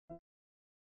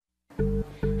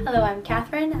Hello, I'm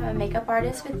Catherine. I'm a makeup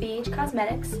artist with BH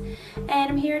Cosmetics, and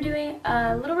I'm here doing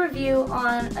a little review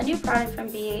on a new product from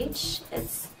BH.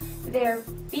 It's their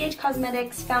BH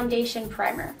Cosmetics Foundation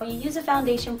Primer. You use a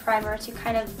foundation primer to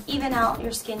kind of even out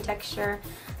your skin texture,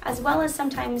 as well as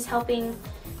sometimes helping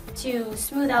to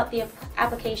smooth out the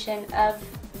application of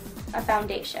a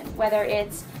foundation. Whether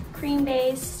it's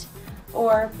cream-based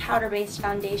or powder-based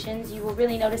foundations, you will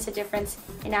really notice a difference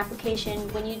in application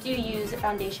when you do use a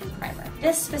foundation primer.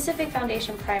 This specific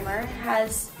foundation primer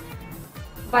has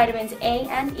vitamins A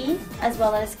and E, as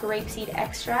well as grapeseed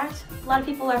extract. A lot of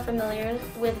people are familiar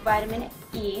with vitamin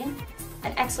E,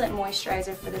 an excellent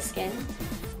moisturizer for the skin.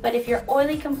 But if you're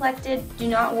oily complected, do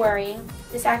not worry.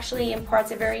 This actually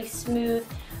imparts a very smooth,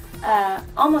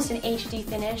 almost an HD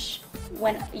finish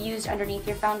when used underneath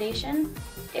your foundation.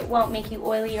 It won't make you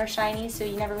oily or shiny, so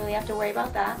you never really have to worry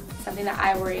about that. It's something that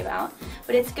I worry about.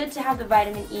 But it's good to have the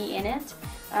vitamin E in it.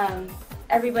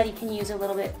 Everybody can use a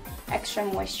little bit extra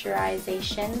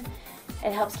moisturization.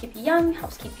 It helps keep you young,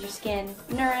 helps keep your skin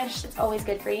nourished. It's always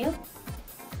good for you.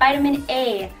 Vitamin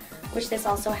A, which this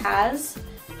also has,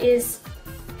 is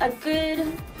a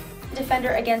good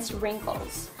defender against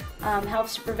wrinkles.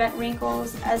 Helps to prevent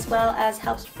wrinkles, as well as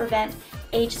helps to prevent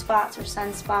age spots or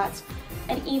sunspots,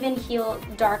 and even heal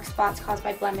dark spots caused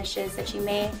by blemishes that you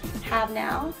may have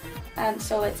now.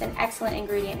 So it's an excellent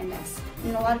ingredient in this.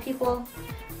 And a lot of people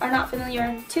are not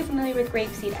too familiar with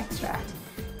grapeseed extract.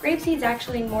 Grapeseed is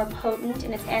actually more potent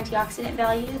in its antioxidant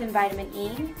value than vitamin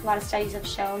E. A lot of studies have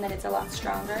shown that it's a lot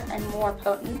stronger and more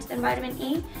potent than vitamin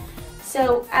E.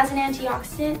 So as an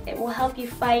antioxidant, it will help you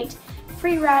fight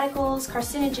free radicals,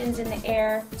 carcinogens in the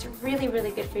air. It's really,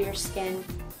 really good for your skin.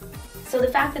 So the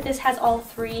fact that this has all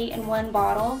three in one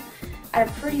bottle at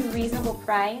a pretty reasonable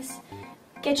price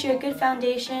gets you a good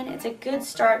foundation. It's a good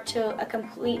start to a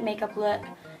complete makeup look,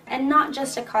 and not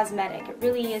just a cosmetic. It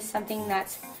really is something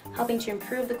that's helping to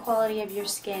improve the quality of your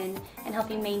skin and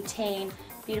help you maintain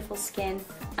beautiful skin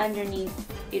underneath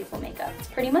beautiful makeup. That's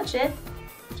pretty much it.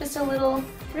 Just a little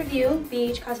review,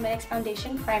 BH Cosmetics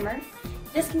Foundation Primer.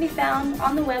 This can be found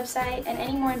on the website, and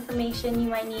any more information you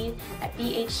might need at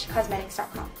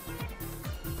bhcosmetics.com.